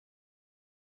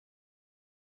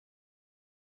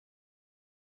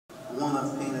one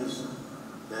of Pana's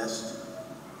best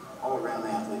all-around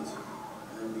athletes.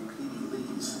 And it would be P.D.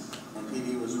 Lees. And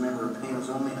P.D. was a member of Pana's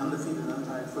only undefeated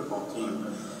untied football team.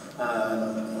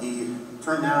 He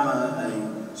turned down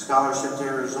a scholarship to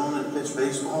Arizona to pitch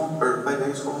baseball, or play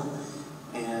baseball,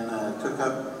 and took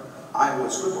up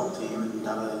Iowa's football team and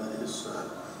got his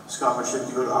scholarship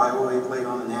to go to Iowa. He played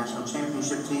on the national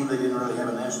championship team. They didn't really have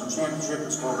a national championship.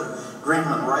 It's called the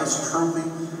Grambling Rice Trophy,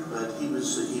 but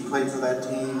he played for that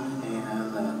team,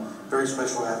 and very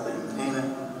special athlete in Pana.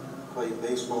 Played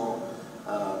baseball,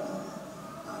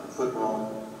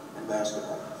 football, and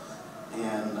basketball.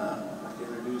 And I'd like to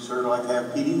introduce her. I'd like to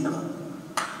have P.D. come up.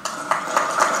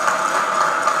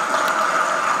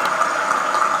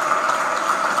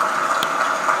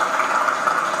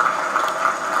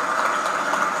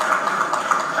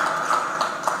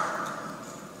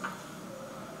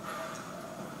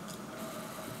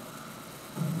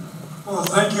 Well,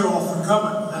 thank you all for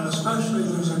coming, and especially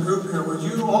there's a group here. Would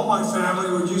you, all my family,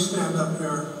 would you stand up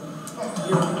here?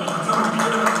 You, come on,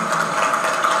 get it.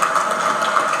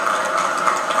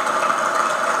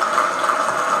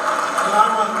 And I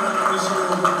want to reminisce a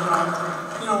little bit about,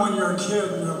 you know, when you're a kid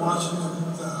and you're watching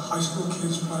the high school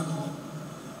kids play ball,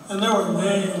 and there were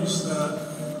names that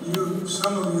you,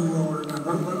 some of you will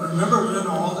remember. But remember Lynn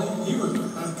Aldi? He was a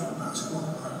heck of a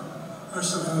basketball player. There's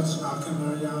some heads knocking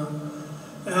there, yeah.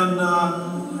 And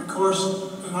of course,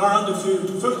 in our undefeated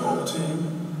football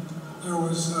team, there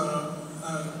was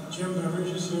Jim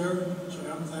Beveridge is here.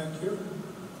 Jim, thank you.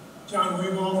 John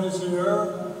Weemoff is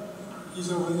here.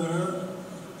 He's over there.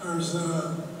 There's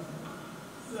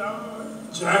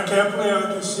Jack Epley,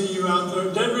 I can see you out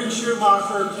there. Dedrick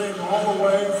Schumacher came all the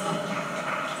way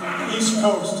from the East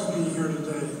Coast to be here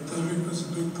today. Dedrick was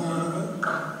a big part of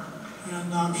it.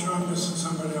 And I'm sure I'm missing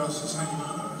somebody else's hanging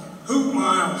out. Hoop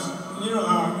Miles. You know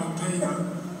how I'm in Pana.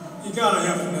 You gotta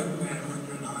have a nickname when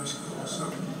you're in high school. So,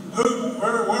 Hoop,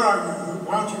 where are you, Hoop?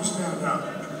 Why don't you stand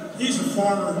up? He's a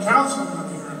former councilman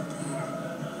here in Pana.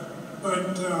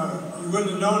 But you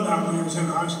wouldn't have known that when he was in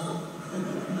high school.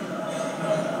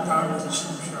 I was a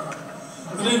cheap shot.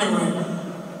 But anyway,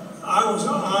 I was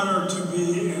honored to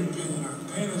be in Pana.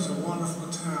 Pana's a wonderful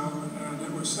town, and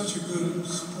it was such a good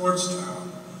sports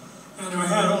town. And I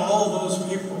had all those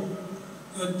people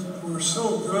that were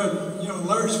so good. You know,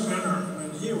 Larry Spinner, I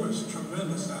mean, he was a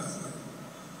tremendous athlete.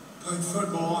 Played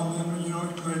football, and then, you know,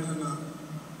 he played in the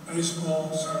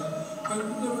baseball. So, but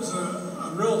there was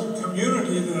a real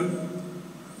community that,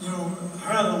 you know,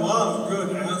 had a lot of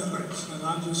good athletes, and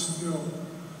I just feel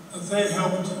that they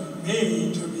helped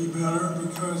me to be better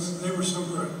because they were so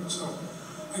good. So,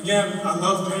 again, I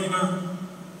love Pana.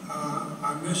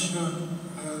 I miss you,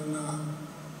 and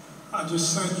I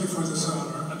just thank you for this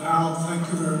honor. And Al, thank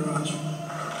you very much.